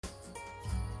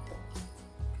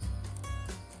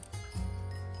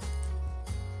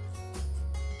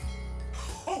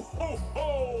ho,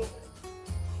 ho!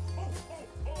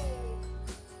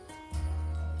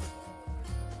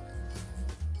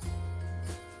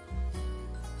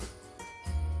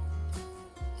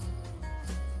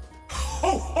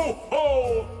 Ho, ho,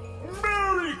 ho!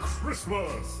 Merry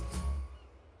Christmas!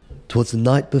 'Twas the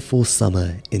night before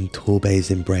summer in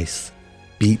Torbay's embrace.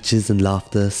 Beaches and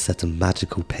laughter set a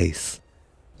magical pace.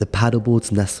 The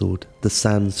paddleboards nestled, the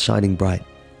sands shining bright,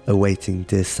 awaiting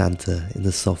dear Santa in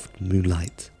the soft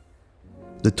moonlight.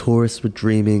 The tourists were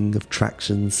dreaming of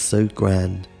attractions so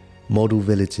grand, model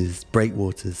villages,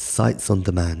 breakwaters, sights on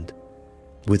demand.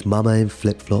 With Mama in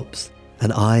flip-flops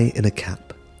and I in a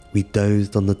cap, we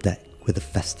dozed on the deck with a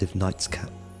festive night's cap.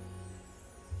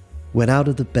 When out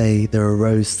of the bay there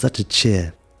arose such a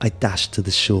cheer, I dashed to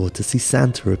the shore to see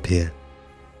Santa appear.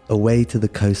 Away to the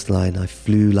coastline I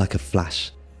flew like a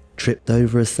flash, tripped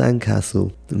over a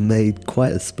sandcastle and made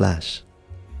quite a splash.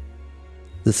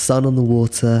 The sun on the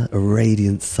water, a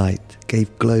radiant sight,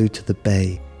 gave glow to the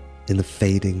bay in the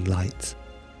fading light.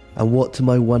 And what to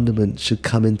my wonderment should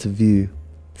come into view?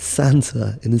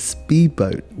 Santa in a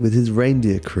speedboat with his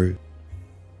reindeer crew.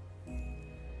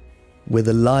 With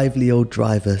a lively old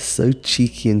driver so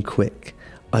cheeky and quick,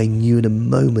 I knew in a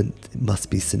moment it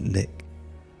must be St. Nick.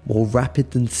 More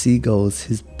rapid than seagulls,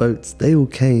 his boats they all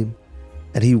came,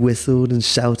 and he whistled and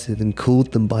shouted and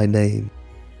called them by name.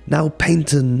 Now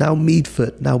Paynton, now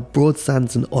Meadfoot, now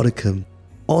Broadsands and Oddicombe,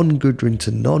 on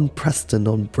Goodrington, on Preston,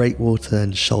 on Breakwater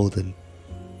and Sholden,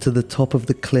 to the top of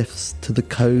the cliffs, to the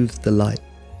cove's delight.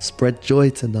 Spread joy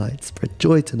tonight, spread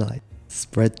joy tonight,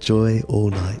 spread joy all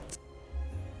night.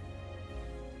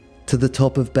 To the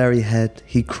top of Berry Head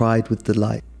he cried with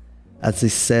delight, as they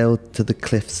sailed to the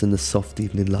cliffs in the soft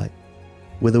evening light.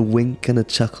 With a wink and a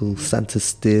chuckle Santa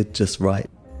steered just right,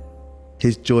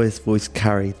 his joyous voice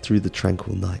carried through the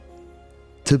tranquil night.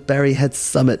 To Berry Head's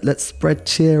summit let's spread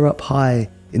cheer up high,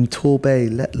 in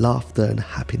Torbay let laughter and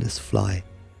happiness fly.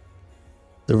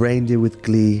 The reindeer with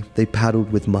glee they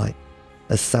paddled with might,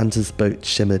 as Santa's boat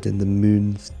shimmered in the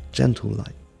moon's gentle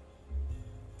light.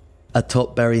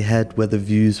 Atop Berry Head, where the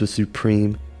views were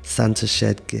supreme, Santa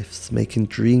shared gifts, making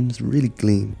dreams really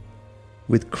gleam.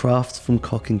 With crafts from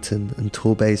Cockington and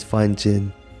Torbay's fine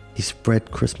gin, he spread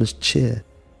Christmas cheer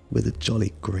with a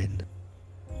jolly grin.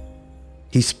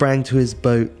 He sprang to his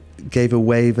boat, gave a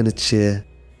wave and a cheer,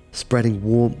 spreading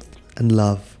warmth and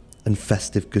love and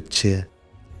festive good cheer.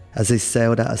 As they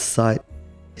sailed out of sight,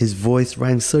 his voice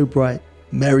rang so bright,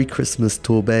 Merry Christmas,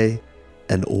 Torbay,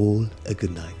 and all a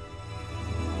good night.